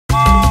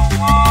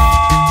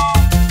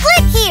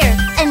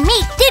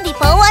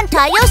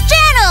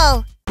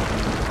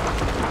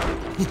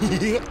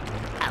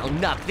I'll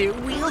knock their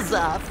wheels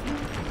off.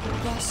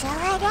 Guess I'll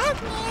head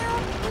out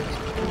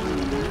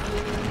now.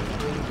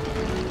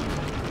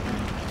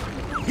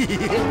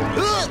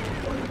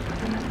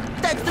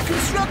 That's the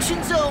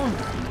construction zone!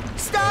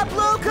 Stop,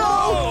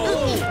 Loco!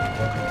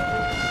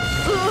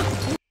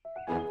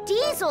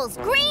 Diesel's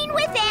green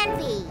with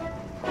envy.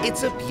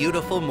 It's a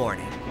beautiful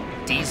morning.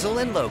 Diesel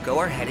and Loco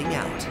are heading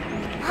out.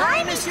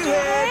 Hi, Mr.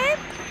 Herb.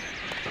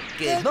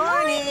 Good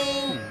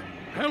morning!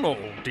 Hello,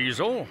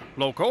 Diesel.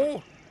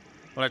 Loco.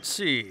 Let's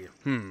see.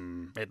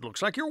 It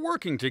looks like you're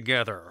working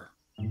together.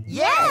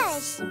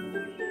 Yes.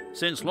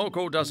 Since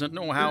Loco doesn't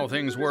know how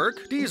things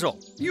work, Diesel,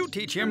 you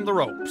teach him the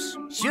ropes.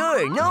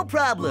 Sure, no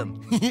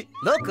problem.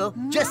 Loco,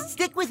 just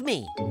stick with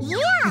me.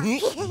 Yeah.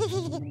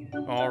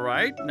 All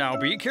right, now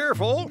be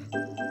careful.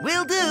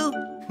 Will do.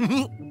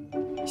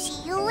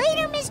 See you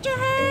later, Mr.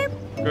 Herb.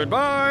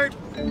 Goodbye.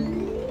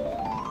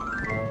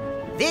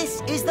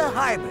 This is the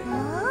harbor.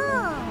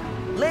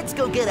 Oh, Let's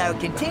go get our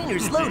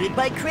containers loaded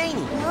by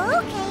Craney.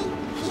 okay.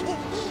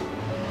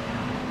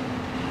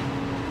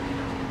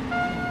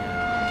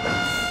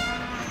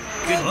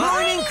 Good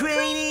morning,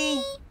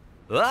 Craney.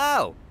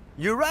 Wow,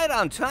 you're right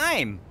on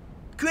time.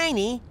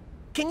 Craney,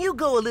 can you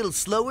go a little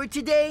slower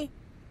today?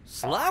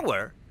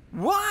 Slower?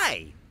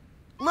 Why?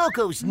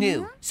 Loco's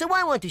new, so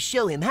I want to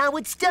show him how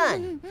it's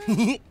done.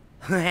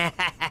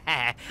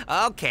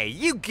 Okay,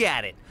 you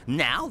got it.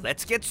 Now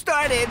let's get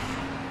started.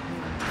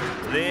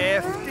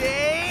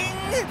 Lifting,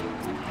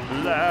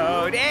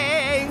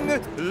 loading,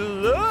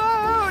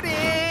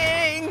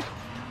 loading.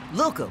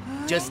 Loco,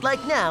 just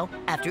like now,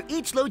 after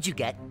each load you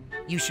get,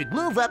 you should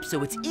move up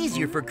so it's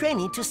easier for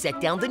Craney to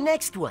set down the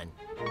next one.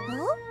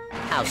 Oh,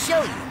 I'll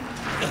show you.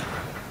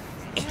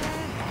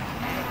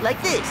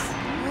 Like this.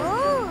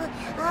 oh,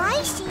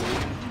 I see.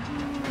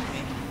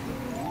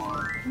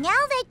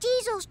 Now that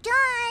Diesel's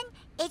done,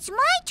 it's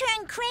my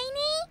turn,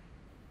 Craney.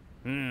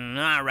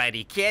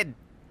 Alrighty, kid.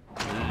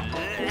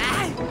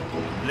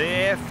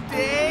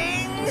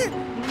 Lifting,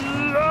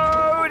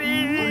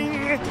 loading.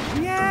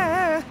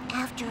 Yeah.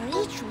 After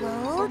each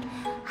load,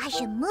 I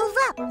should move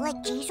up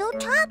like Diesel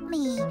taught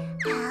me.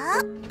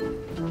 Up,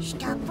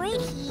 stop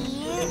right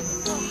here.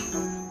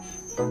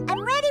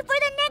 I'm ready for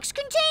the next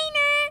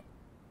container.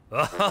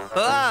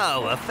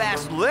 Oh, a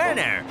fast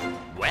learner.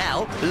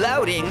 Well,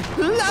 loading,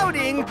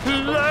 loading,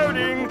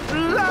 loading,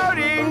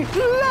 loading,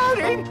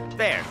 loading.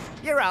 There,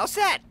 you're all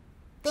set.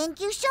 Thank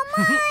you so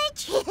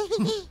much.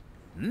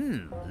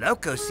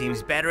 Loco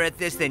seems better at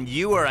this than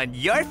you were on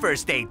your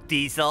first date,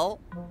 Diesel.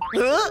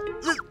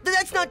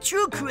 That's not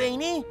true,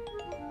 Craney.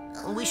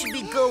 We should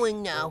be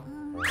going now.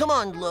 Come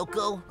on,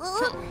 Loco.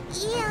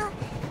 Yeah.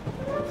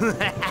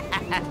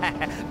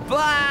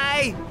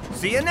 Bye.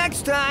 See you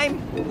next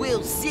time.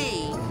 We'll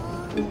see.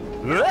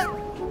 Huh?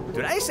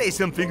 Did I say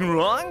something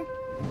wrong?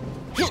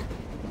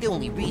 The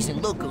only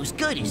reason Loco's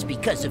good is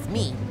because of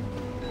me.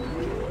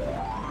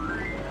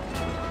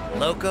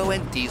 Loco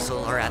and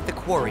Diesel are at the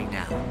quarry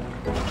now.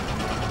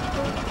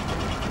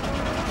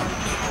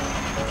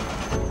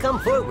 Come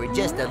forward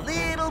just a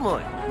little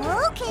more.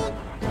 Okay.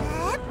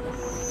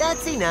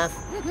 That's enough.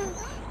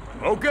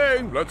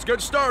 Okay, let's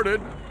get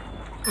started.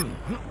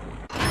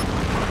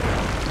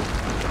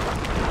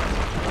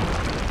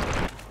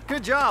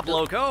 Good job,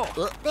 Loco.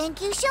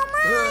 Thank you so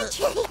much.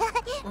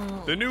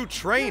 The new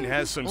train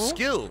has some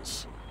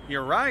skills.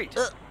 You're right.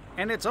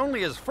 And it's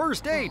only his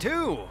first day,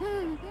 too.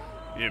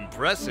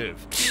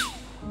 Impressive.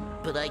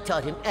 But I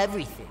taught him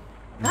everything.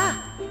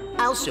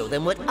 I'll show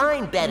them what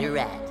I'm better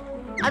at.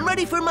 I'm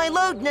ready for my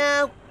load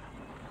now.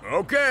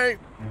 Okay.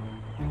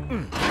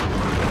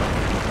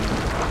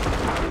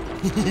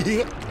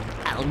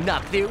 I'll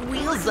knock their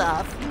wheels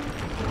off.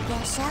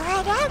 Guess I'll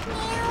head out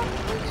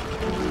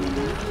now.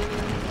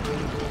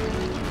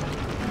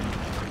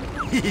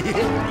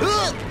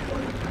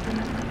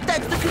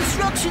 That's the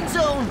construction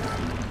zone.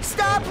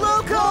 Stop,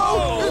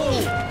 Loco!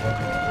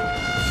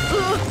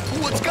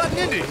 What's gotten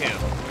into him?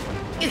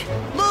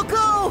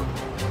 Loco!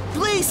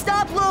 Please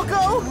stop,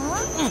 Loco!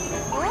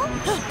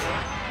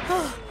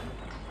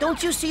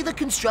 Don't you see the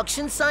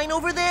construction sign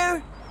over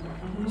there?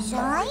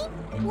 Sign?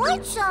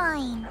 What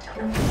sign?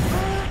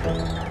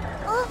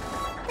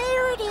 Oh,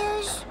 there it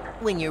is.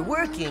 When you're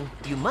working,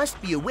 you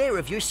must be aware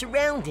of your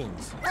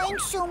surroundings.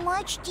 Thanks so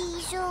much,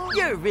 Diesel.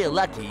 You're real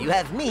lucky you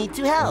have me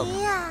to help.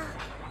 Yeah.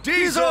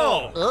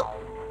 Diesel!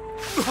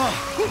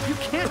 You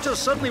can't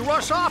just suddenly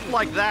rush off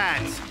like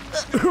that.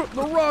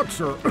 The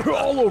rocks are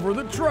all over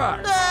the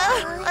track.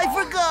 I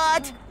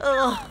forgot.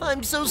 Oh,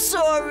 I'm so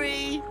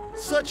sorry.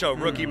 Such a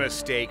rookie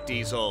mistake,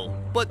 Diesel.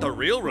 But the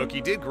real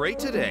rookie did great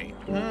today.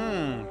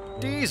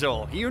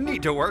 Diesel, you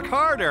need to work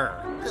harder.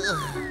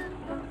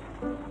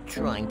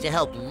 Trying to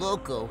help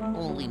Loco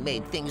only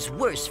made things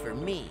worse for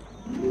me.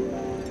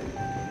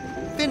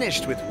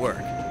 Finished with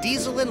work,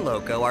 Diesel and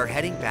Loco are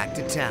heading back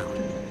to town.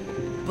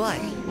 But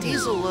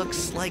Diesel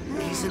looks like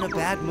he's in a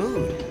bad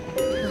mood.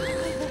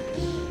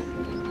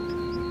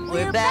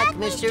 We're back,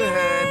 Mr.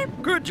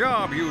 Herb. Good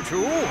job, you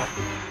two. Loco,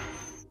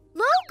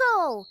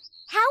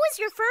 how was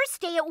your first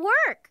day at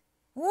work?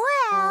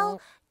 Well,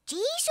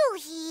 Diesel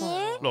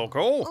here.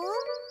 Loco,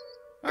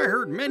 I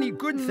heard many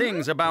good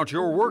things about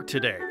your work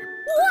today.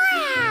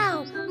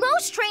 Wow!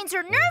 Most trains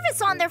are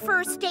nervous on their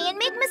first day and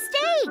make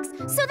mistakes.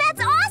 So that's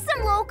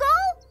awesome, Loco!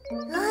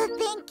 Oh,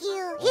 thank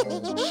you.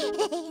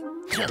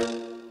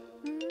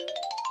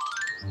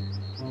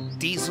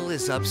 Diesel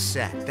is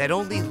upset that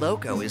only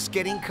Loco is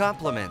getting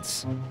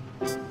compliments.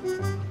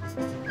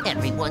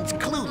 Everyone's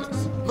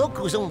clueless.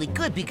 Loco's only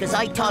good because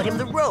I taught him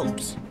the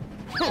ropes.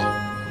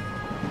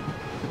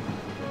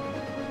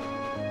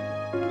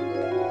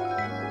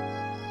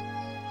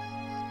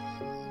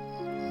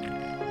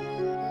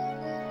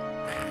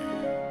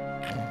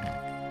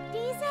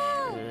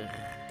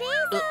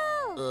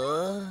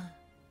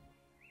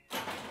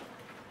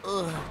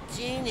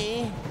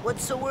 Jeannie,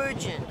 what's so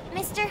urgent?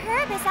 Mr.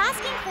 Herb is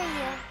asking for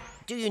you.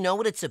 Do you know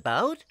what it's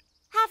about?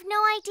 Have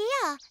no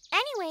idea.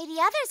 Anyway,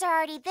 the others are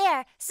already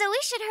there, so we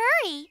should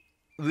hurry.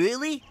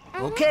 Really?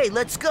 Okay,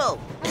 let's go.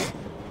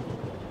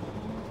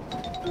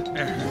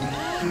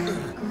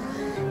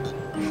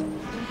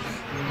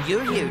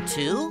 You're here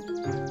too?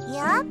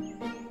 Yup.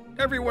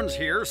 Everyone's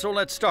here, so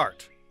let's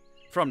start.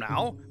 From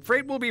now,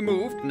 freight will be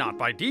moved not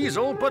by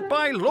Diesel, but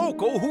by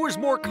Loco, who is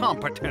more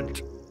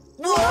competent.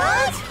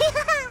 What?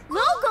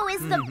 Loco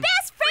is the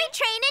best freight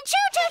train in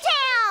Choo-Choo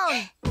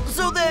Town!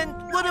 So then,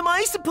 what am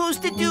I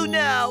supposed to do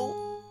now?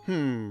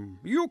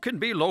 You can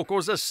be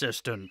Loco's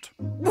assistant.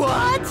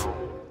 What?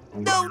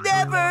 No,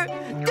 never!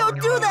 Don't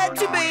do that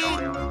to me!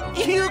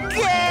 You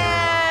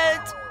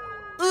can't!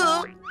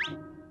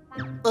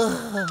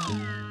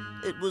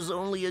 It was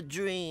only a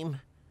dream.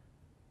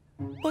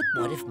 But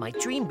what if my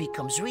dream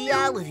becomes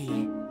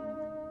reality?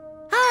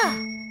 Ah!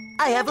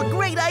 I have a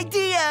great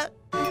idea!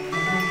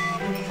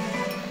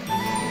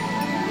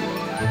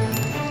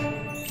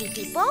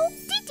 TITIPO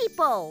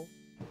TITIPO!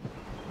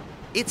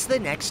 It's the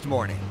next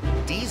morning.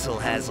 Diesel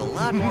has a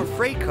lot more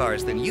freight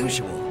cars than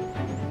usual.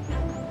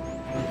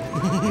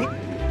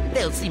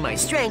 They'll see my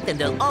strength and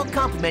they'll all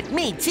compliment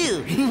me,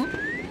 too.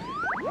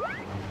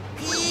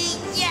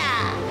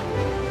 Yeah!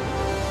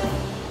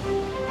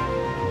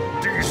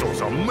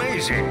 Diesel's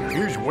amazing.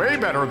 He's way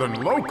better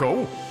than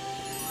Loco.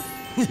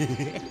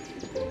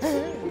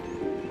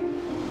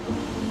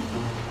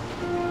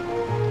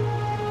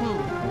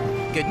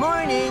 Good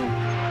morning.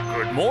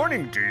 Good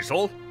morning,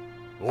 Diesel.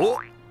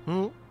 Oh.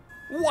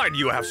 Why do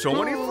you have so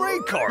many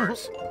freight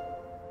cars?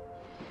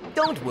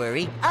 Don't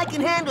worry, I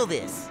can handle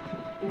this.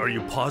 Are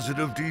you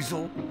positive,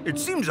 Diesel? It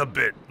seems a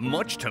bit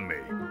much to me.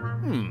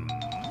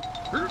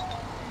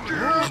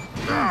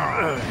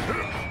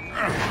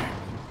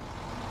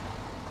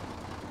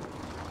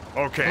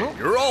 Okay,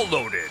 you're all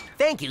loaded.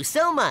 Thank you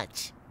so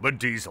much. But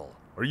Diesel,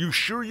 are you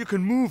sure you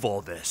can move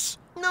all this?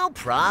 No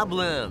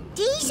problem.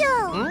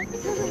 Diesel!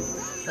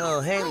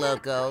 Oh, hey,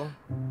 Loco.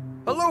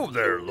 Hello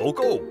there,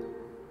 Loco.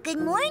 Good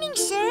morning,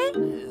 sir.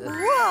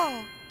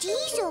 Whoa,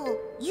 Diesel,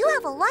 you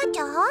have a lot to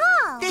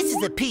haul. This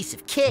is a piece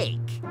of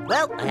cake.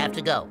 Well, I have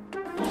to go.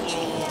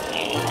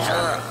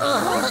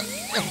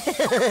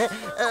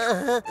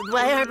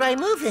 Why aren't I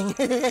moving?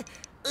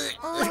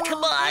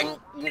 Come on.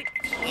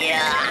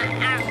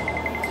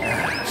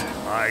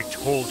 I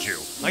told you.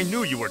 I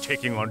knew you were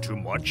taking on too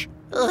much.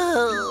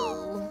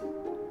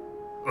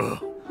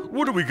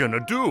 What are we gonna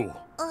do?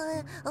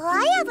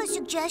 I have a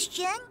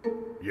suggestion.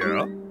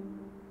 Yeah?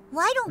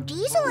 Why don't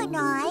Diesel and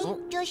I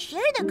just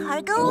share the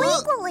cargo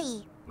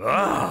equally?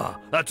 Ah,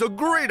 that's a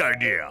great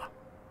idea.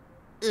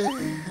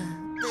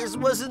 This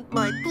wasn't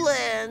my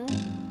plan.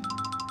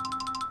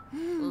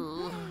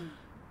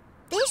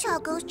 This all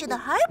goes to the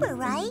harbor,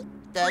 right?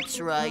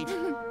 That's right.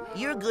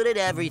 You're good at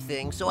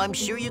everything, so I'm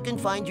sure you can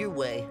find your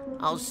way.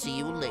 I'll see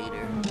you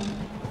later.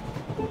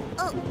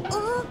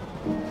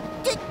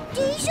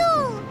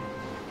 Diesel!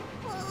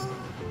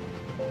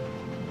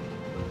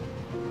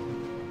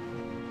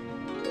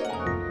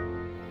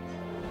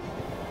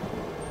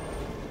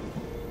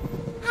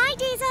 Hi,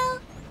 Diesel.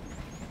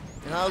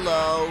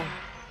 Hello.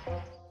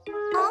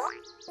 Oh,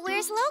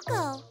 where's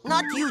Loco?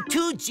 Not you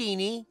too,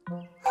 Jeannie.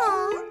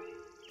 Oh.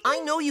 I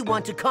know you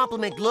want to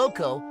compliment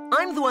Loco.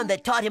 I'm the one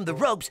that taught him the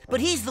ropes, but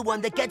he's the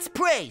one that gets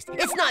praised.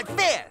 It's not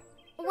fair.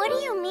 What do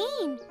you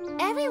mean?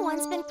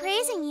 Everyone's been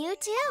praising you,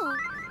 too.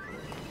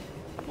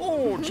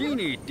 Oh,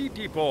 Jeannie,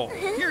 TITIPO,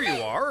 here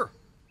you are.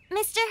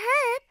 Mr.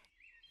 Herb,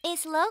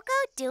 is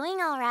Loco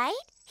doing all right?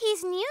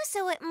 He's new,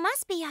 so it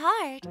must be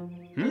hard.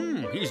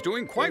 He's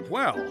doing quite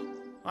well.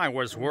 I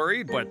was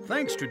worried, but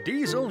thanks to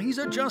Diesel, he's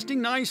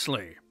adjusting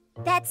nicely.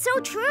 That's so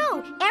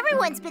true.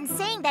 Everyone's been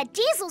saying that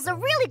Diesel's a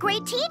really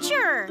great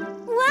teacher.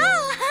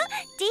 Wow,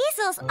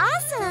 Diesel's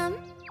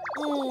awesome.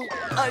 Oh,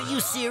 are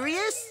you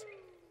serious?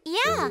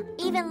 Yeah,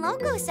 even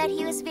Loco said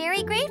he was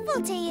very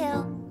grateful to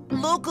you.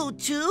 Loco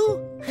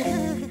too?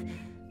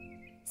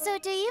 So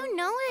do you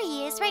know where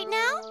he is right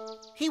now?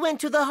 He went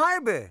to the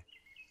harbor.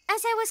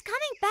 As I was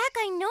coming back,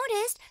 I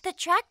noticed the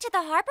track to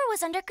the harbor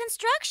was under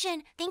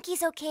construction. Think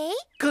he's okay?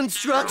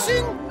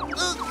 Construction?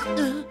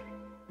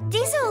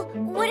 Diesel,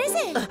 what is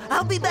it?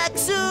 I'll be back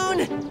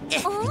soon.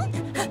 Oh?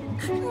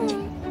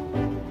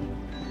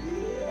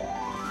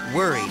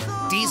 Worried,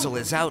 Diesel Diesel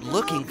is out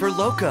looking for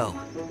Loco.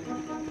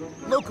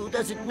 Loco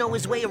doesn't know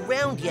his way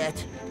around yet.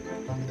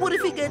 What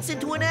if he gets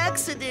into an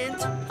accident?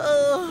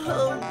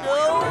 Oh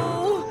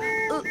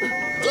no!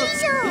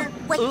 Diesel,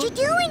 what you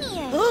doing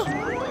here?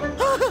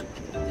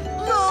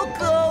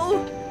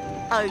 Loco!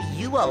 Are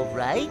you all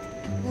right?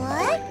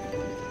 What?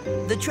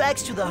 The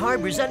tracks to the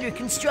harbor's under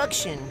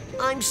construction.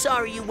 I'm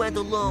sorry you went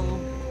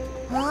alone.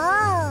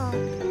 Oh,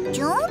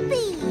 don't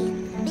be.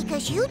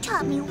 Because you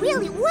taught me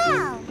really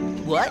well.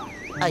 What?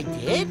 I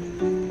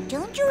did?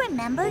 Don't you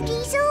remember,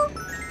 Diesel?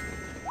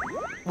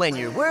 When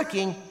you're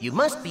working, you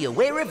must be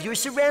aware of your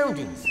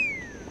surroundings.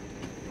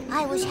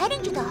 I was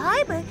heading to the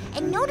harbor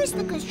and noticed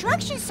the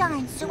construction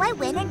signs, so I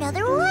went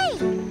another way.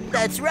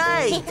 That's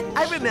right.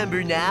 I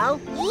remember now.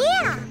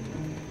 Yeah.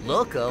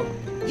 Loco,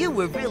 you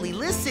were really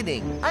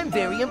listening. I'm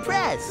very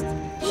impressed.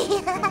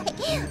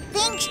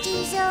 Thanks,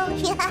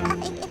 Diesel.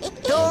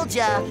 Told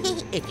ya.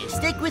 If you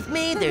stick with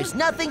me, there's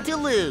nothing to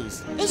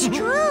lose. It's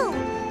true.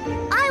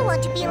 I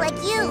want to be like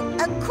you,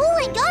 a cool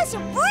and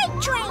awesome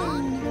freight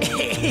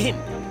train.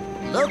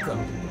 Loco,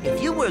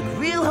 if you work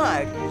real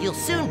hard, you'll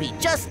soon be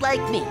just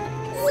like me.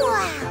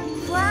 Wow,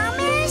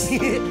 promise?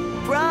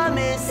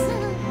 Promise.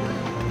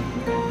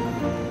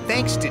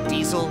 Thanks to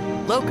Diesel,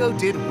 Loco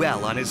did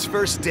well on his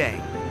first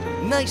day.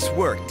 Nice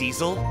work,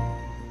 Diesel.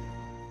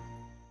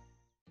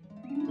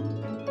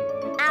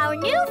 Our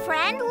new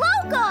friend,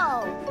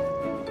 Loco!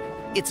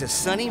 It's a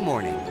sunny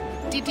morning.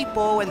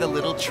 TITIPO and the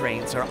little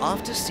trains are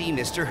off to see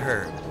Mr.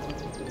 Herb.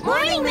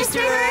 Morning, Mr.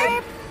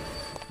 Herb!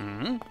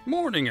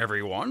 Morning,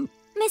 everyone.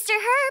 Mr.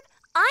 Herb,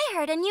 I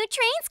heard a new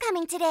train's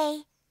coming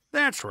today.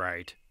 That's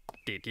right.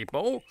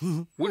 TITIPO,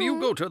 will you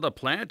go to the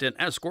plant and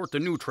escort the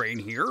new train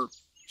here?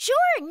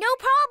 Sure, no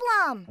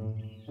problem.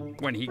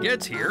 When he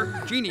gets here,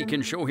 Jeannie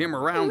can show him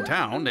around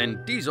town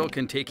and Diesel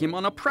can take him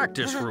on a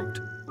practice route.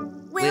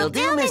 Will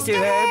do, Mr.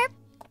 Herb.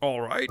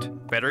 All right,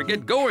 better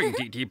get going,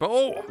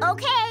 TITIPO.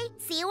 Okay,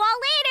 see you all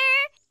later.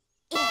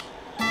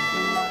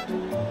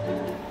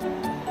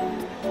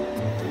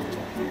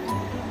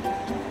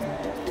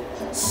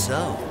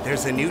 So,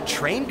 there's a new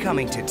train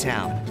coming to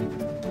town.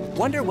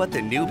 Wonder what the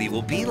newbie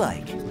will be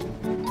like.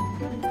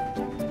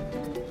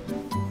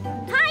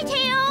 Hi,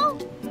 Teo.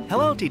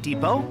 Hello,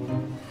 TITIPO.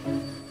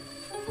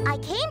 I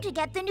came to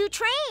get the new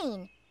train.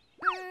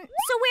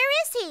 So where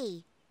is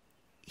he?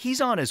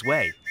 He's on his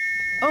way.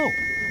 Oh,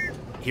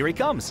 here he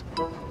comes.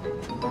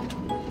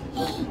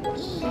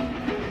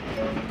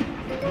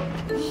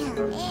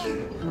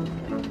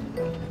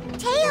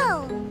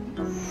 Teo.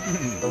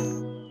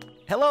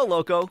 Hello,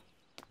 Loco.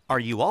 Are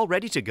you all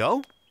ready to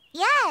go?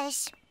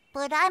 Yes,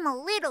 but I'm a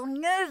little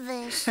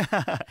nervous.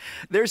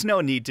 There's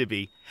no need to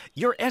be.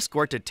 Your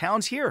escort to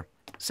town's here.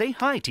 Say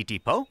hi,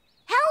 TITIPO.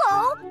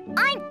 Hello,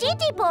 I'm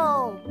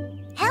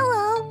TITIPO.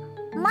 Hello,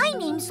 my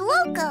name's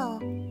Loco.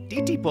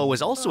 TITIPO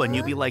was also a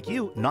newbie like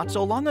you not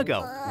so long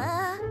ago.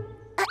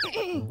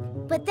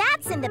 But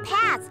that's in the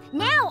past.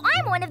 Now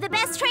I'm one of the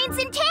best trains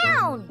in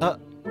town.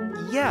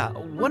 Yeah,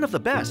 one of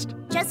the best.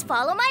 Just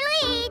follow my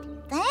lead.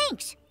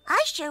 Thanks,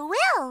 I sure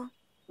will.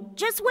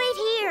 Just wait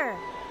here.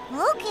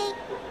 Okay.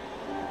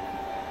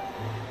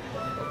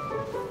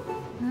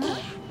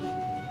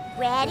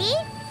 Ready?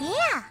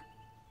 Yeah.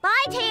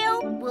 Bye,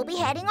 Teo. We'll be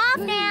heading off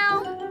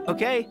now.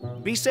 Okay,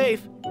 be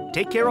safe.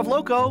 Take care of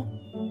Loco.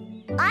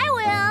 I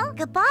will.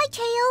 Goodbye,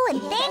 Teo, and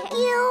thank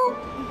you.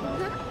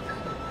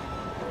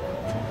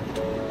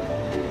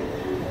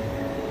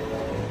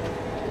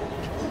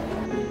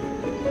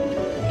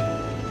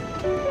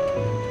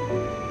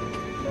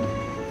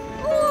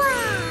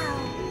 Wow!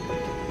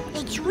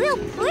 It's real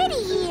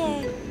pretty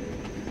here.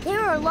 There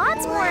are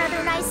lots more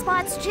other nice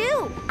spots,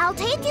 too. I'll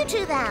take you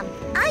to them.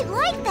 I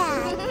like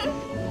that.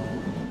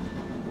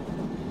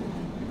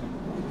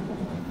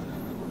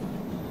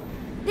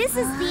 This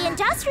is the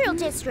industrial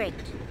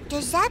district.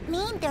 Does that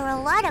mean there are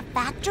a lot of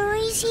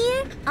factories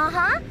here?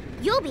 Uh-huh.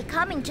 You'll be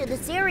coming to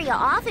this area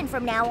often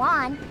from now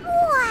on.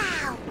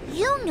 Wow!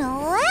 You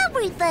know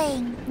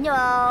everything.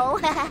 No.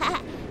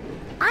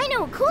 I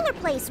know a cooler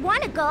place.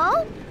 Want to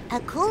go? A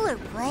cooler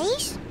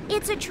place?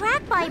 It's a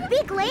track by a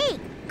big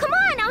lake. Come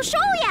on, I'll show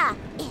ya.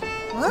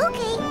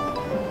 Okay.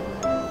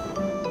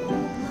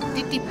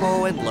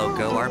 TITIPO and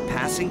Loco are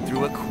passing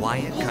through a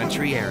quiet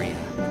country area.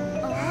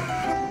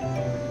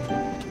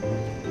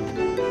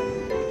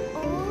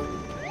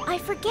 I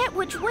forget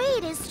which way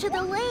it is to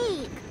the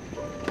lake.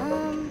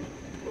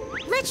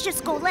 Let's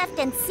just go left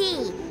and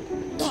see.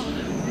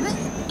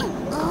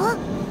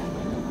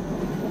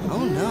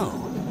 Oh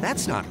no,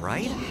 that's not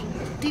right.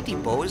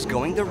 TITIPO is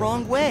going the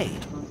wrong way.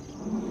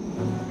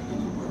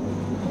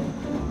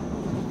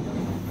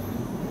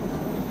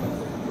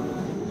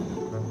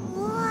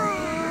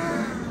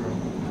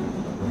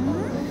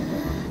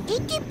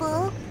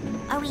 TITIPO,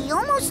 are we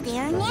almost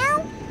there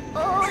now?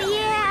 Oh,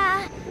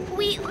 yeah.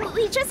 We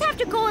just have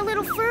to go a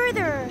little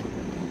further.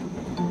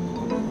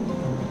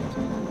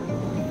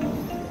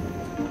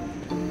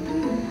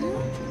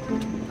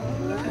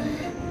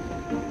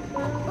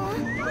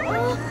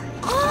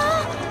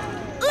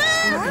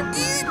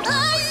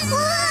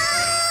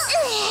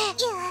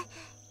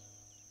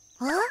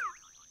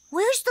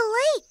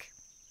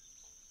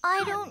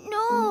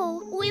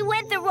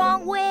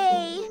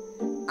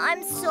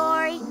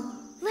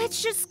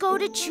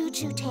 to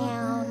Choo-Choo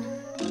Town.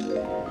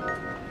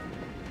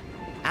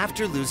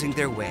 After losing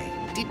their way,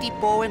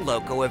 TITIPO and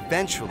Loco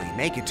eventually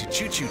make it to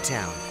Choo-Choo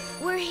Town.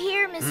 We're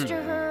here,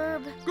 Mr.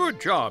 Herb. Good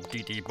job,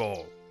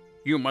 TITIPO.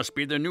 You must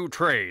be the new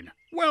train.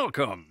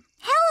 Welcome.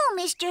 Hello,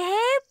 Mr.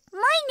 Herb.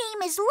 My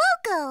name is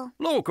Loco.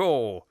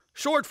 Loco,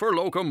 short for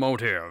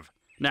locomotive.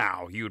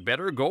 Now, you'd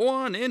better go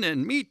on in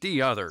and meet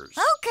the others.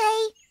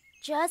 Okay.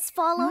 Just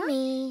follow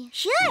me.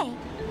 Sure.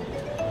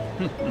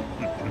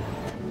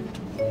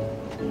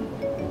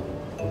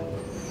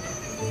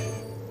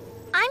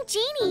 I'm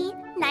Jeannie.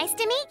 Nice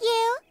to meet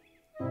you.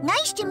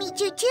 Nice to meet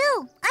you,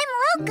 too.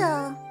 I'm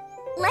Loco.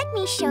 Let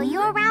me show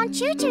you around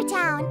Choo-Choo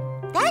Town.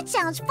 That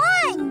sounds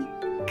fun.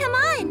 Come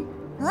on.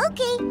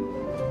 Okay.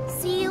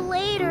 See you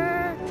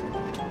later.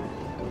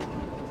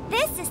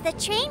 This is the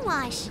train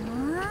wash.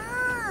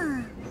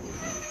 Ah.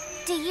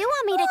 Do you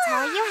want me to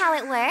tell you how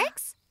it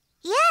works?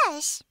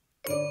 Yes.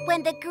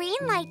 When the green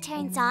light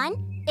turns on,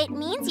 it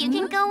means you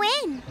can go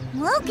in.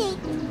 Okay.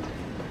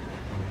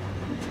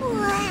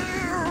 Wow.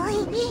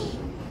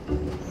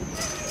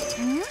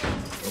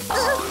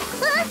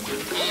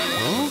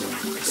 Oh,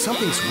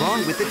 something's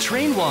wrong with the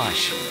train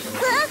wash.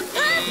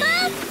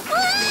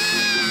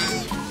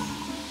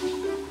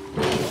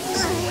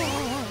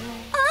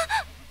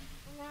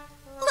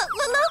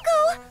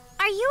 Loco,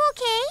 are you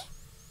okay?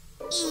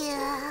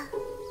 Yeah.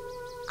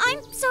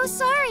 I'm so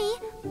sorry.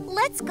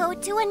 Let's go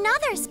to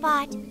another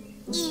spot.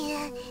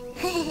 Yeah.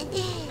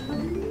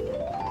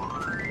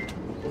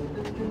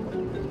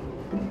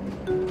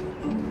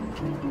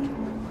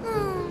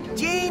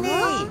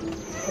 Jeannie!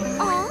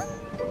 Oh,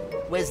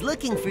 Was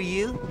looking for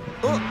you.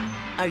 Oh,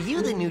 are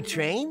you the new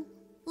train?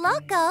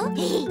 Loco,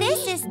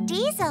 this is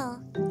Diesel.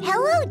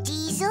 Hello,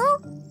 Diesel.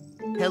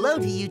 Hello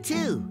to you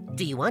too.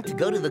 Do you want to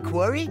go to the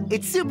quarry?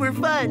 It's super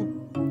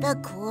fun. The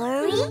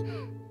quarry?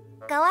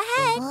 Go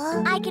ahead.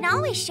 Huh? I can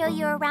always show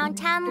you around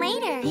town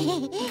later.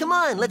 Come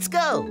on, let's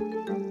go.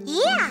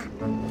 Yeah.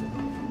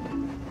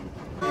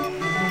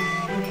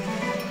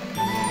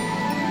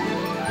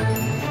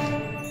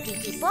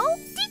 TITIPO,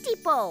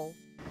 TITIPO.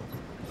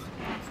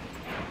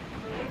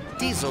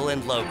 Diesel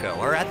and Loco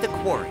are at the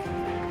quarry.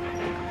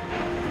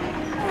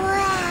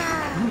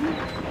 Wow.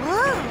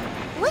 Whoa.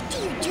 What do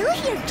you do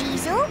here,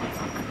 Diesel?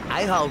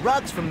 I haul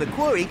rocks from the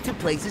quarry to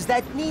places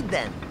that need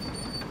them.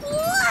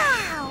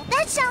 Wow.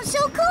 That sounds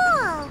so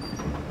cool.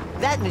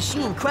 That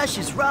machine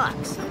crushes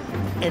rocks.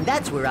 And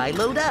that's where I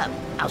load up.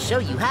 I'll show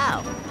you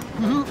how.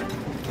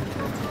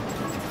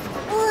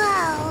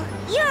 Whoa.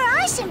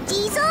 You're awesome,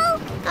 Diesel.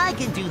 I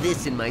can do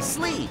this in my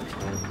sleep.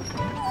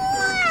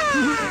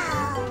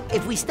 Wow.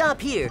 If we stop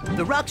here,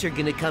 the rocks are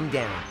gonna come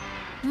down.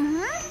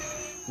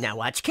 Now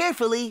watch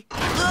carefully.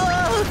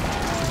 Diesel,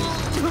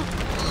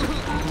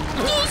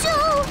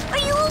 are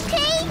you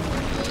okay?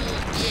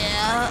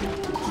 Yeah.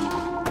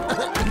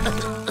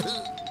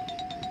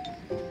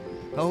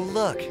 Oh,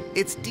 look,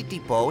 it's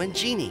TITIPO and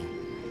Jeannie.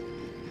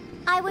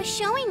 I was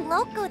showing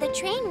Loco the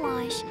train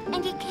wash,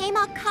 and he came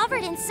all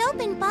covered in soap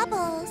and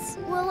bubbles.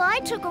 Well, I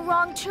took a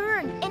wrong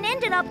turn and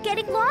ended up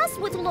getting lost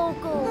with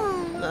Loco.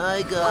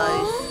 Hi,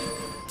 guys.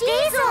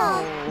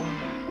 Diesel!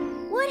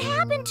 What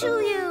happened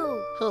to you?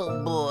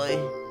 Oh, boy.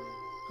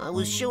 I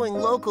was showing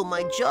Loco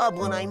my job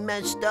when I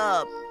messed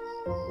up.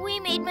 We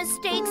made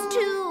mistakes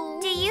too.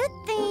 Do you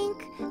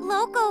think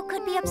Loco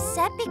could be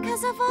upset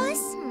because of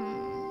us?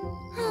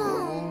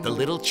 The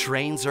little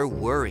trains are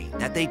worried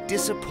that they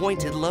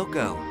disappointed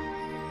Loco.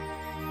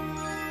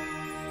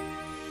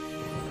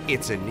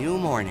 It's a new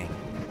morning.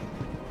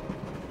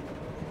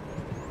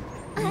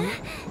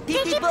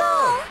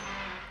 TITIPO!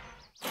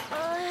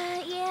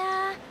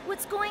 Yeah.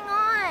 What's going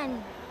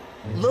on?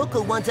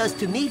 Loco wants us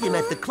to meet him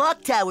at the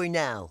clock tower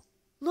now.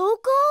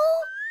 Loco?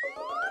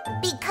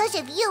 Because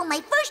of you,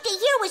 my first day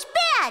here was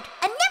bad.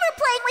 I'm never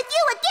playing with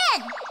you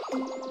again.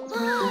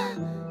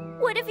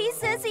 What if he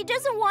says he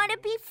doesn't want to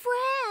be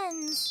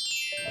friends?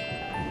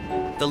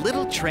 The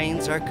little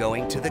trains are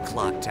going to the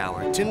clock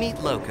tower to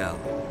meet Loco.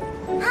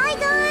 Hi,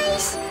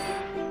 guys.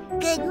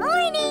 Good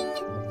morning.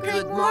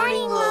 Good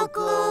morning,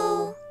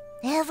 Loco.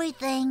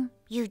 Everything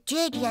you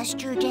did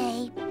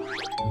yesterday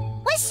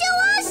was so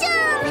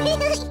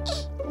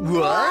awesome.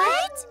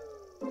 What?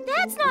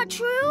 That's not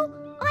true.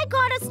 I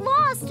got us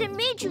lost and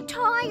made you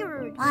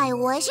tired. I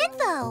wasn't,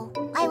 though.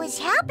 I was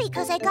happy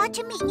because I got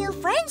to meet new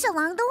friends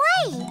along the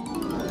way.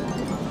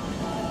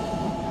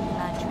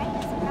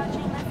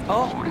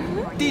 Oh,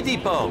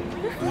 TITIPO.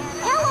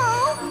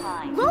 Hello.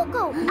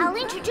 Loco, I'll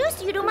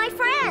introduce you to my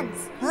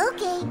friends.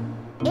 Okay.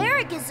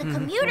 Eric is a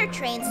commuter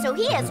train, so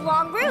he has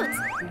long routes.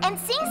 And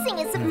Sing Sing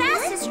is the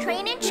fastest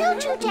train in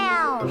Choo-Choo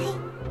Town.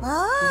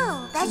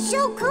 Oh, that's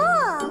so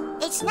cool.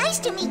 It's nice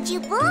to meet you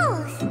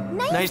both.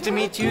 Nice to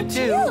meet you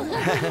too.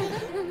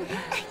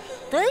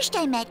 First,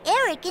 I met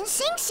Eric and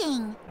Sing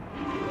Sing.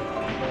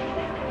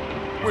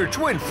 We're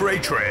twin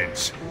freight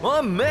trains.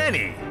 I'm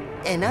Manny.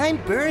 And I'm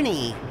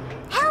Bernie.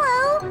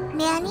 Hello,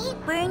 Manny,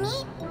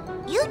 Bernie.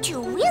 You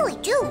two really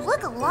do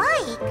look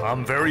alike.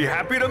 I'm very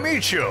happy to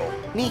meet you.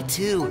 Me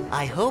too.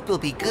 I hope we'll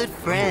be good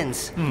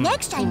friends.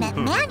 Next, I met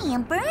Manny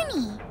and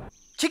Bernie.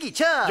 Chicky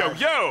Chub. Yo,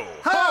 yo!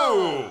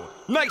 Ho!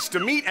 Nice to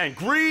meet and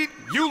greet.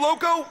 You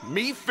Loco,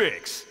 me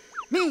Fix.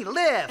 Me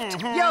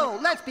Lift. Yo,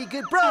 let's be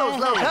good bros,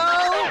 Loco.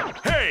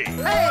 Hey!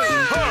 Hey!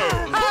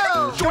 Ho!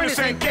 Ho! Join us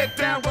and get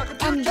down. Welcome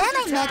to And then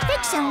I met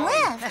Fix and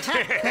Lift.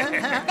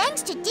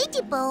 Thanks to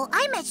TITIPO,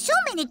 I met so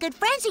many good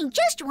friends in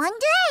just one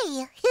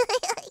day.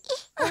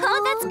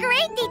 Oh, that's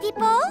great,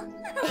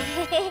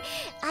 TITIPO.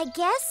 I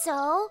guess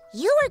so.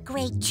 You were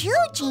great too,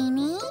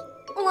 Jeannie.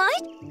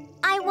 What?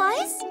 I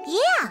was?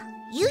 Yeah,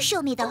 you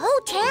showed me the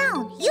whole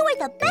town. You were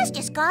the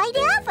bestest guide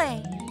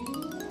ever.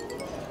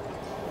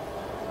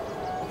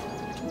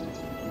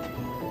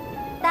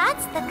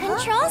 That's the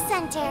control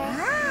center.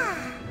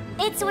 Ah,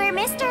 It's where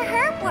Mr.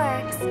 Herb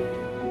works.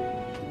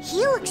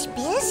 he looks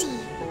busy.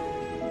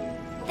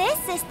 This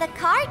is the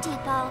car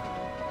depot.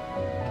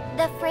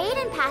 The freight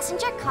and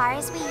passenger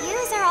cars we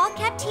use are all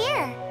kept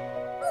here.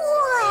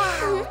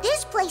 Wow,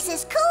 this place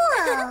is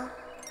cool.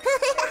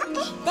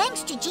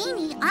 Thanks to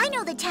Jeannie, I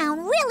know the town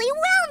really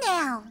well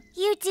now.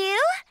 You do?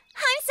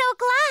 I'm so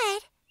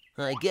glad.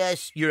 I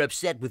guess you're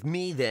upset with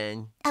me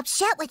then.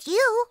 Upset with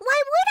you?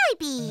 Why would I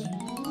be?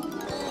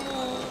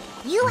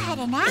 You had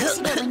an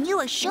accident when you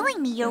were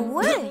showing me your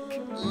work.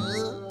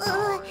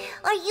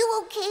 Are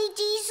you okay,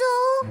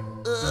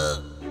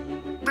 Diesel?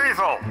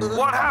 Diesel,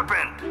 what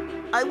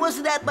happened? I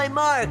wasn't at my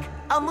mark.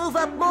 I'll move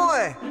up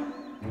more.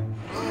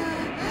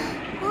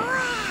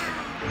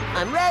 Wow.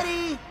 I'm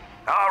ready.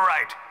 All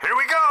right, here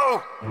we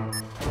go.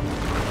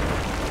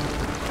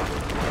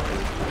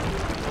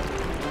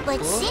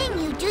 But seeing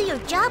you do your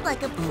job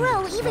like a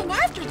pro even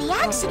after the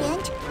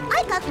accident,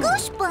 I got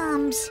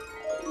goosebumps.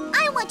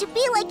 I want to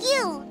be like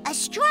you, a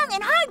strong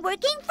and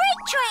hardworking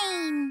freight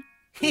train.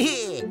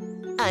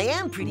 I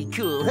am pretty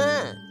cool,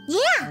 huh?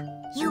 Yeah,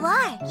 you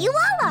are. You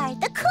all are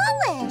the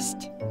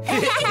coolest.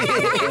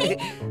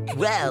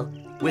 Well,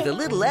 with a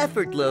little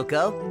effort,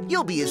 Loco,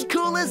 you'll be as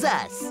cool as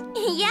us.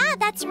 Yeah,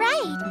 that's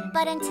right.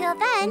 But until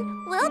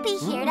then, we'll be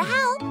here to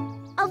help.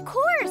 Of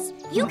course,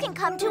 you can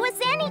come to us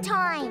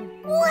anytime.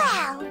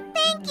 Wow,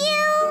 thank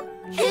you.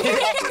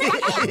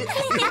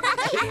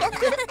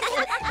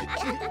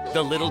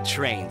 The little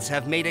trains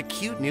have made a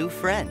cute new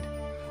friend.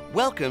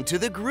 Welcome to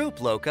the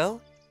group,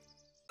 Loco.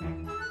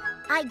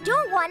 I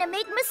don't want to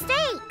make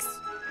mistakes.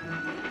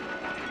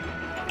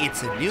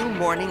 It's a new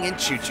morning in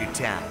Choo Choo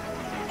Town.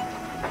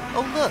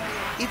 Oh, look,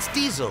 it's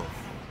Diesel.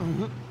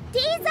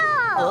 Diesel!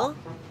 Oh?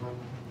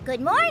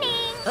 Good morning.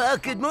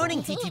 Good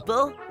morning,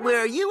 TITIPO. Where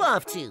are you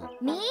off to?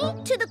 Me?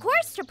 To the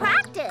course to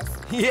practice.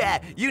 Yeah,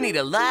 you need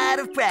a lot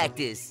of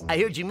practice. I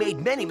heard you made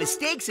many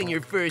mistakes in your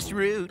first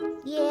route.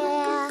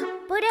 Yeah,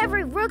 but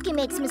every rookie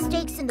makes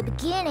mistakes in the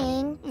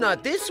beginning.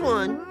 Not this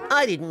one.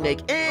 I didn't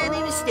make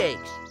any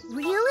mistakes.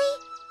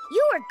 Really?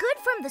 You were good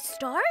from the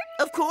start?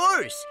 Of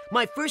course.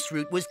 My first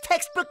route was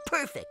textbook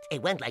perfect.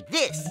 It went like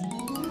this.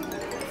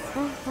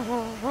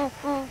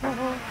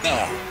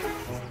 There.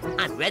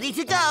 I'm ready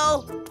to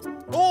go.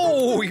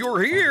 Oh,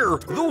 you're here!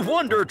 The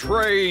Wonder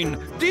Train!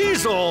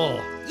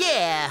 Diesel!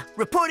 Yeah,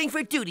 reporting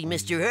for duty,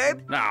 Mr.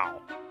 Herb.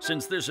 Now,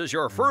 since this is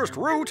your first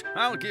route,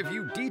 I'll give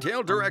you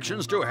detailed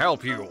directions to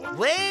help you.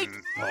 Wait,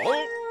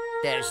 Oh?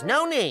 there's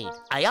no need.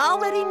 I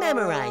already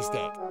memorized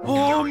it.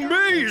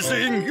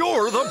 Amazing!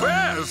 You're the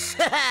best!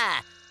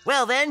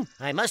 Well then,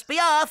 I must be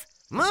off.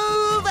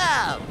 Move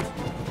out!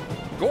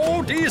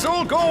 Go,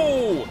 Diesel,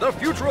 go! The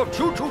future of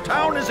Choo Choo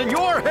Town is in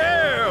your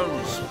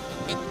hands!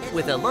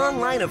 With a long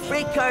line of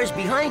freight cars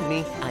behind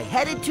me, I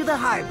headed to the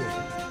harbor.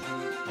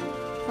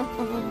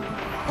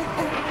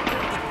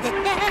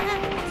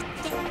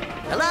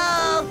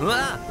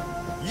 Hello?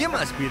 You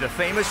must be the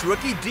famous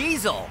rookie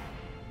Diesel.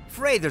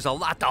 Afraid there's a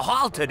lot to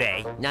haul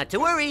today. Not to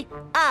worry,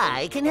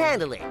 I can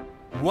handle it.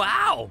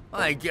 Wow,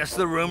 I guess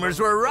the rumors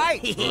were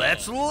right.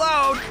 Let's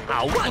load.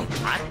 A 1,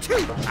 a 2,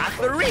 a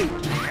 3.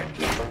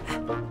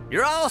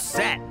 You're all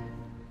set.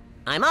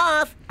 I'm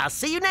off. I'll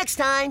see you next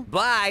time.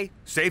 Bye.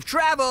 Safe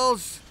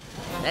travels.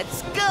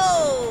 Let's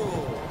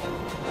go!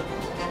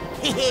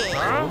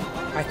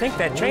 I think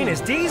that train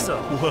is Diesel.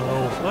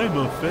 Well, I'm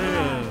a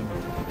fan.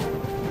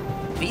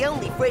 The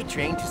only freight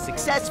train to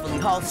successfully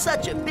haul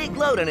such a big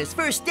load on his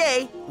first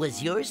day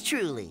was yours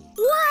truly.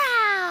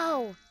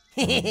 Wow!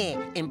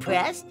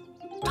 Impressed?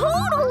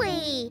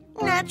 Totally!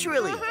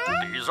 Naturally.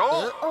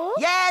 Diesel?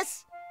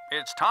 Yes?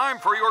 It's time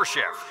for your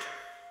shift.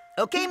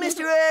 Okay,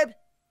 Mr. Herb.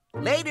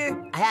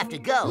 Later, I have to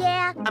go.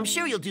 Yeah. I'm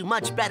sure you'll do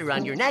much better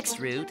on your next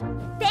route.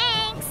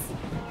 Thanks!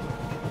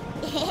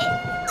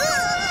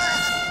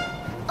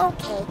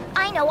 Okay,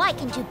 I know I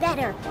can do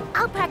better.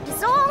 I'll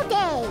practice all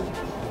day.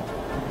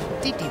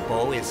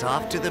 TITIPO is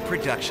off to the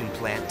production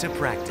plant to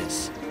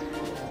practice.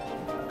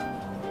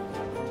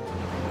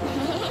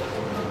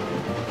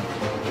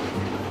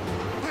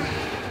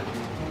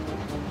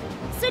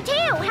 So,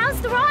 Teo,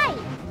 how's the ride?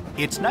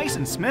 It's nice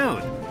and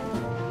smooth.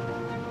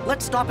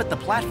 Let's stop at the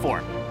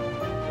platform.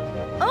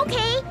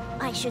 Okay,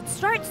 I should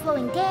start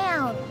slowing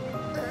down.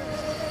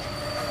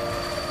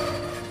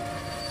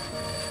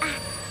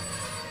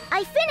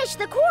 I finished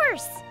the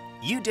course.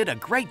 You did a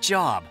great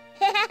job.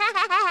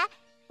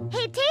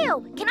 Hey,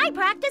 Teo, can I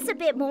practice a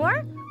bit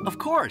more? Of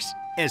course,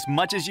 as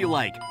much as you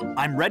like.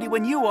 I'm ready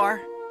when you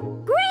are.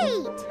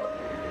 Great!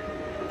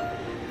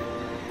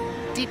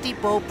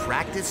 TITIPO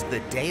practiced the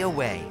day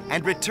away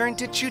and returned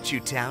to Choo Choo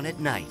Town at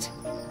night.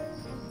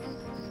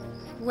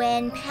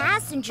 When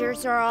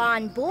passengers are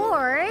on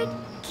board,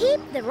 keep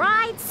the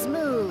ride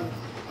smooth.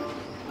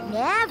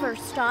 Never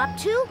stop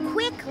too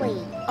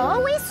quickly.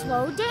 Always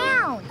slow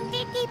down.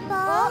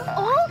 TITIPO.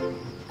 Oh?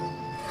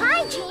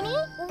 Hi,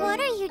 Jeannie. What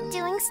are you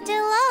doing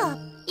still up?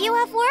 You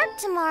have work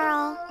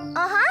tomorrow.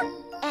 Uh-huh.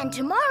 And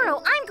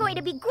tomorrow I'm going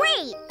to be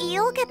great.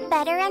 You'll get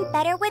better and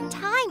better with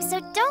time, so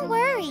don't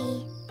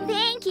worry.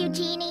 Thank you,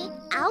 Jeannie.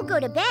 I'll go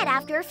to bed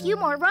after a few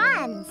more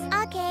runs.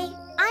 Okay,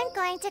 I'm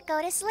going to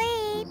go to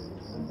sleep.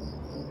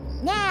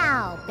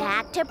 Now,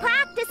 back to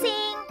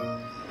practicing.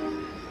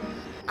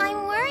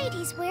 I'm worried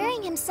he's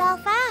wearing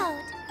himself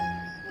out.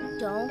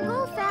 Don't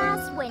go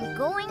fast when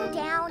going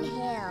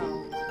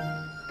downhill.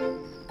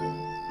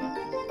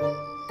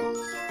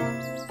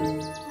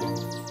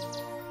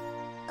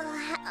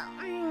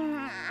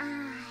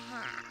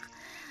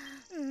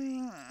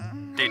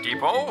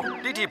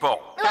 TITIPO, TITIPO.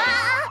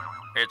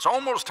 It's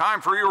almost time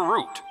for your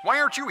route.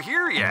 Why aren't you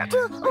here yet?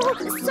 Oh,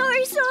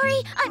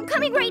 sorry. I'm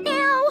coming right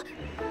now.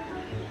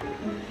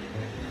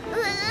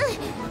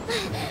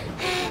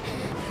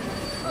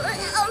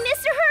 Oh,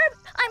 Mr. Herb,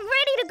 I'm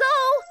ready to go.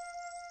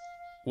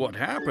 What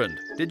happened?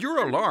 Did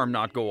your alarm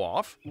not go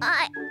off?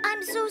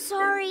 I'm so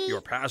sorry.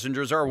 Your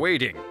passengers are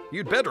waiting.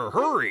 You'd better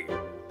hurry.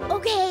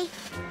 Okay.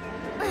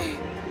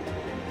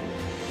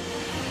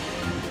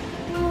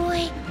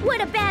 Boy,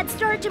 what a bad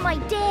start to my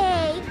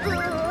day.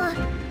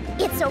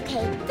 It's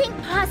okay. Think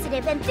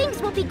positive and things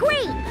will be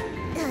great.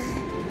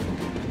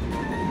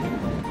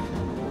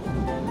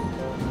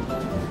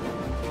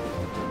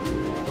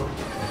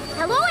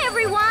 Hello,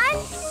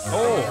 everyone.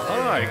 Oh,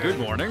 hi. Good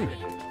morning.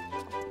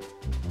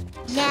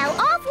 Now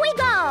off we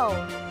go.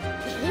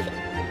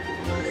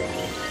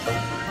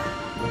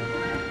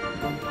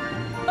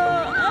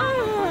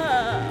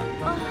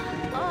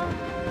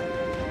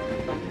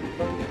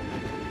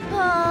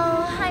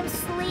 Oh, I'm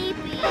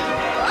sleepy.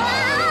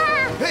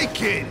 Hey,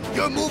 kid,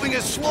 you're moving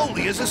as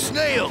slowly as a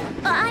snail.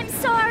 I'm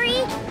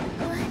sorry.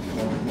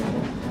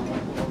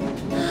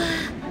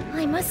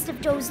 I must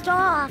have dozed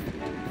off.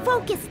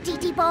 Focus,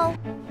 TITIPO.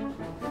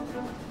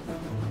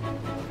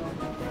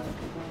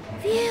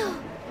 Phew,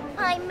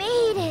 I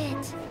made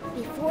it.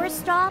 Before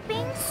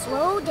stopping,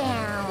 slow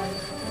down.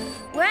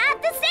 We're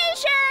at the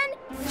station.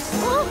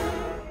 Oh,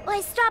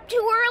 I stopped too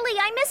early.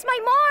 I missed my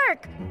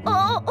mark.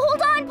 Oh,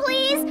 hold on,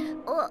 please.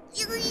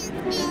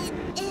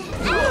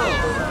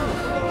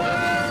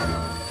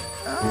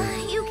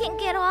 You can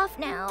get off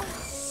now.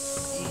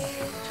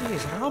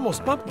 Jeez, I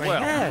almost bumped my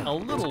head. A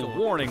little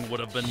warning would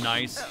have been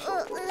nice.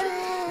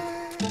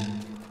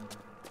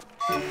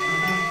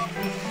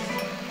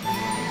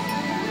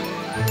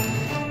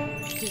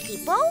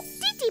 TITIPO,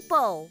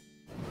 TITIPO.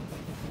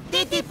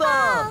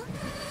 TITIPO!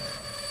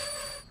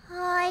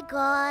 Hi,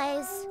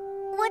 guys.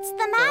 What's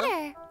the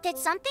matter? Did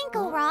something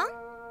go wrong?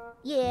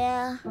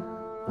 Yeah,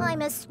 I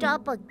messed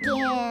up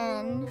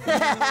again.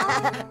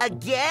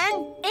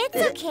 Again?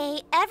 It's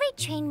okay. Every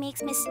train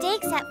makes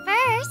mistakes at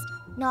first.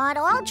 Not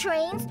all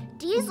trains.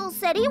 Diesel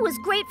said he was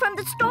great from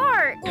the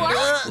start.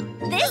 What?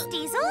 This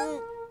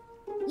Diesel?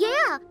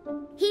 Yeah,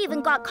 he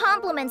even got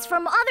compliments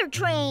from other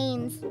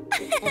trains.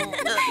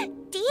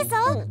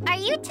 Diesel, are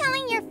you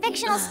telling your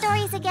fictional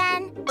stories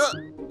again?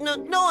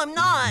 No, I'm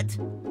not.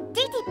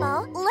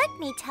 TITIPO, let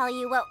me tell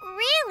you what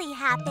really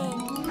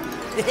happened.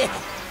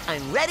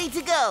 I'm ready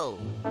to go.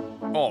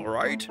 All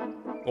right.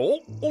 Oh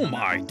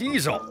my,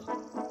 Diesel.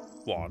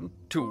 1,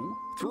 2,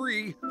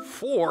 3,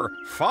 4,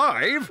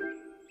 5.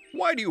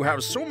 Why do you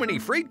have so many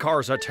freight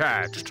cars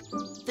attached?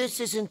 This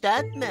isn't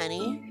that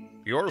many.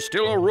 You're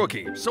still a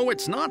rookie, so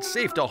it's not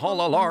safe to haul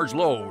a large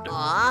load.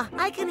 Aw,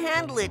 I can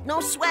handle it, no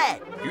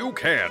sweat. You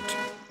can't.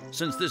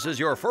 Since this is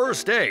your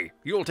first day,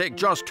 you'll take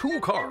just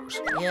 2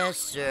 cars. Yes,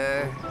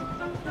 sir.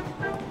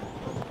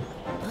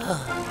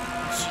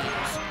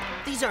 Jeez,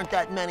 these aren't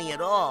that many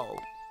at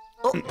all.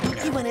 Oh,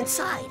 he went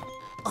inside.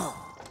 Oh,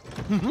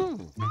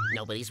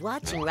 nobody's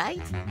watching,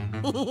 right?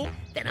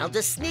 Then I'll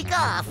just sneak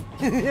off.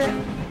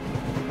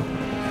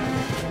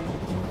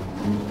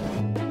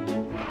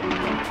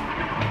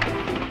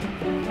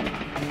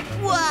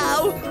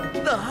 Wow!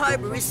 The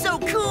harbor is so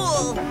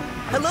cool!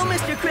 Hello,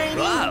 Mr.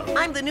 Craney. Wow.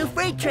 I'm the new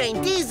freight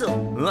train,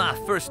 Diesel.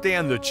 First day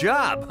on the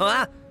job,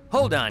 huh?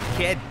 Hold on,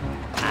 kid.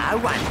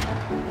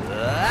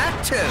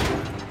 1, 2.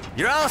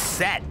 You're all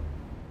set.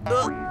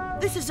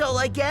 This is all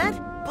I get,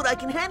 but I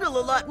can handle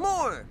a lot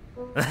more.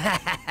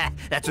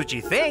 That's what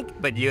you think,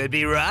 but you'd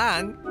be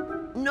wrong.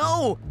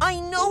 No, I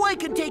know I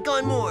can take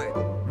on more.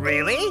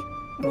 Really?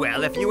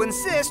 Well, if you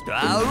insist,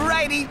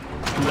 alrighty.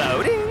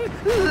 Loading,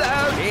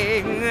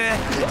 loading.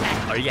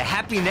 Are you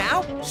happy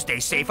now? Stay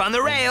safe on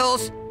the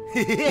rails.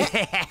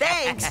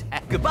 Thanks.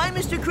 Goodbye,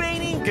 Mr.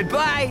 Craney.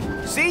 Goodbye.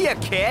 See ya,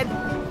 kid.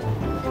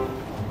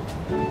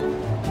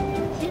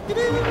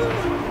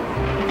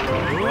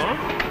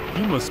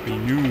 You must be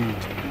new.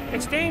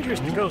 It's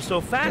dangerous to go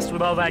so fast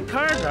with all that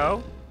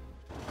cargo.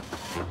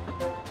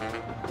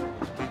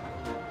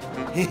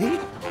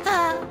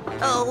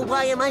 Oh,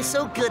 why am I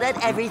so good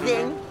at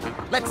everything?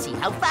 Let's see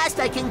how fast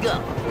I can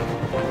go.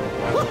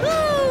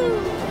 Woohoo!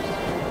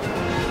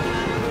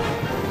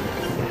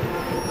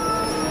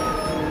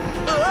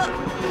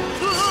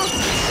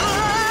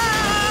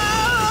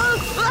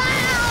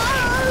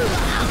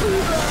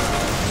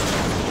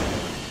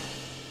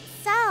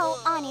 So,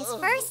 on his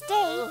first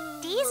day,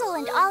 Diesel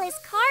and all his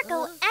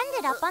cargo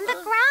ended up on the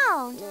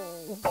ground.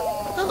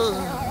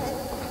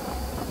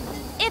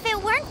 If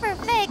it weren't for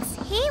Fix,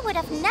 he would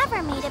have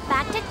never made it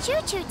back to Choo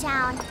Choo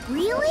Town.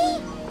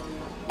 Really?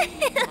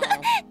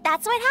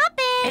 That's what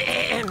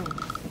happened.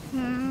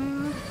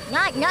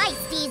 Not nice,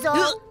 Diesel.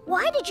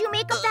 Why did you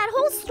make up that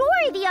whole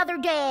story the other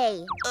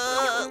day?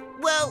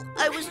 Well,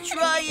 I was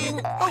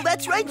trying. Oh,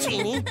 that's right,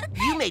 Craney.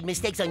 You made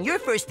mistakes on your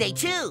first day,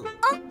 too.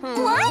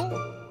 What?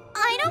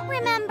 I don't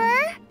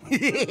remember.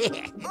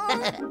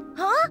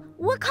 Huh?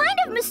 What kind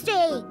of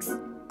mistakes?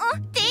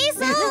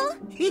 Diesel!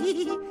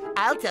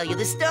 I'll tell you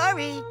the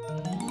story.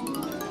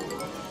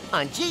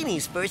 On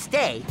Jeannie's first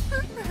day,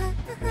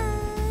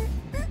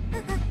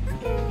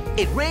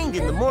 it rained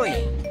in the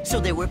morning, so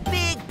there were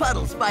big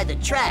puddles by the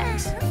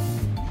tracks.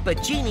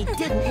 But Jeannie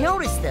didn't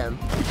notice them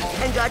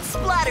and got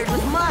splattered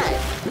with mud.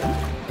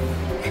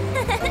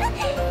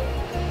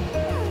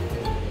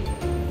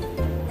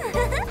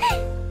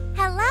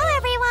 Hello,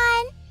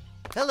 everyone.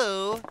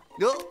 Hello.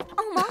 Oh.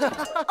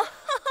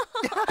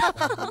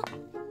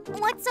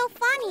 What's so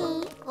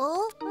funny?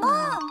 Oh,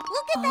 Mom,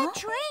 look at that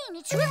train.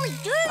 It's really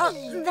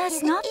dirty.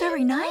 That's not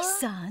very nice,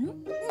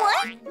 son.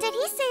 What? Did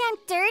he say I'm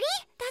dirty?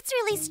 That's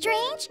really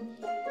strange.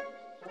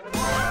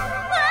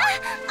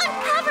 I'm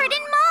covered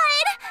in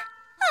mud.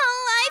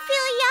 Oh, I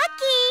feel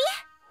yucky.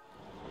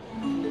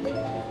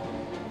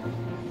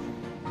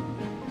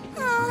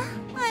 Oh,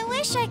 I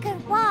wish I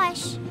could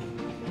wash.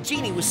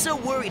 Jeannie was so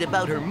worried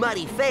about her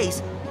muddy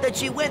face that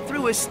she went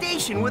through a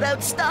station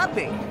without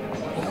stopping.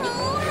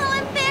 Oh, how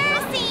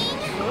embarrassing.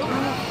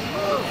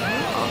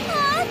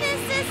 Oh,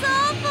 this is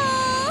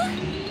awful.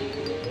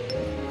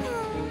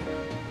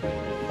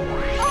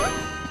 Oh,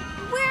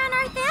 where on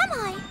earth am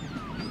I?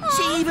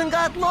 She even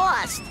got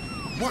lost.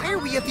 Why are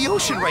we at the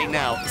ocean right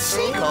now?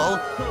 Sinkhole?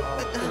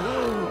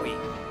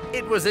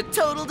 It was a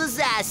total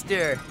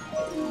disaster.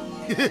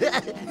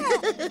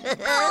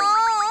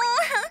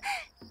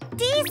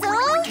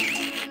 Diesel?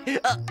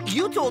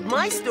 You told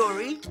my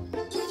story.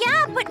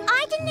 Yeah, but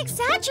I didn't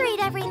exaggerate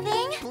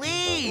everything.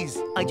 Please,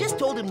 I just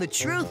told him the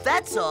truth,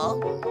 that's all.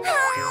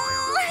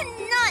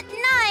 Not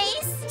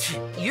nice.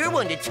 You're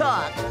one to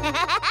talk.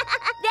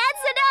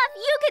 That's enough.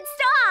 You can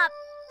stop.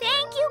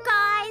 Thank you,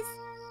 guys.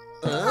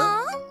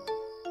 Huh?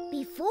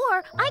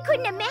 Before, I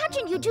couldn't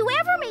imagine you two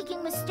ever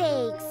making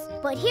mistakes.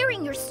 But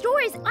hearing your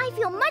stories, I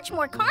feel much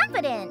more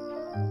confident.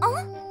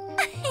 Oh?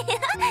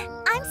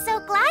 I'm so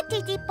glad,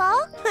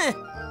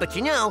 TITIPO. But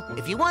you know,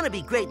 if you want to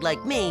be great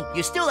like me,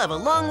 you still have a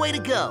long way to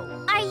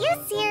go. Are you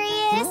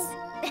serious?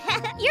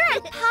 You're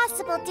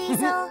impossible,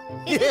 Diesel.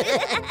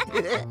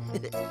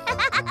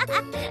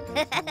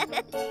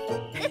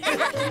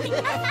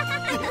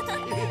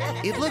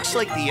 It looks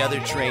like the other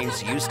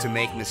trains used to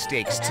make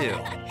mistakes too.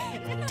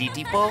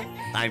 TITIPO,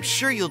 I'm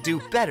sure you'll do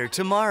better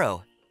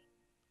tomorrow.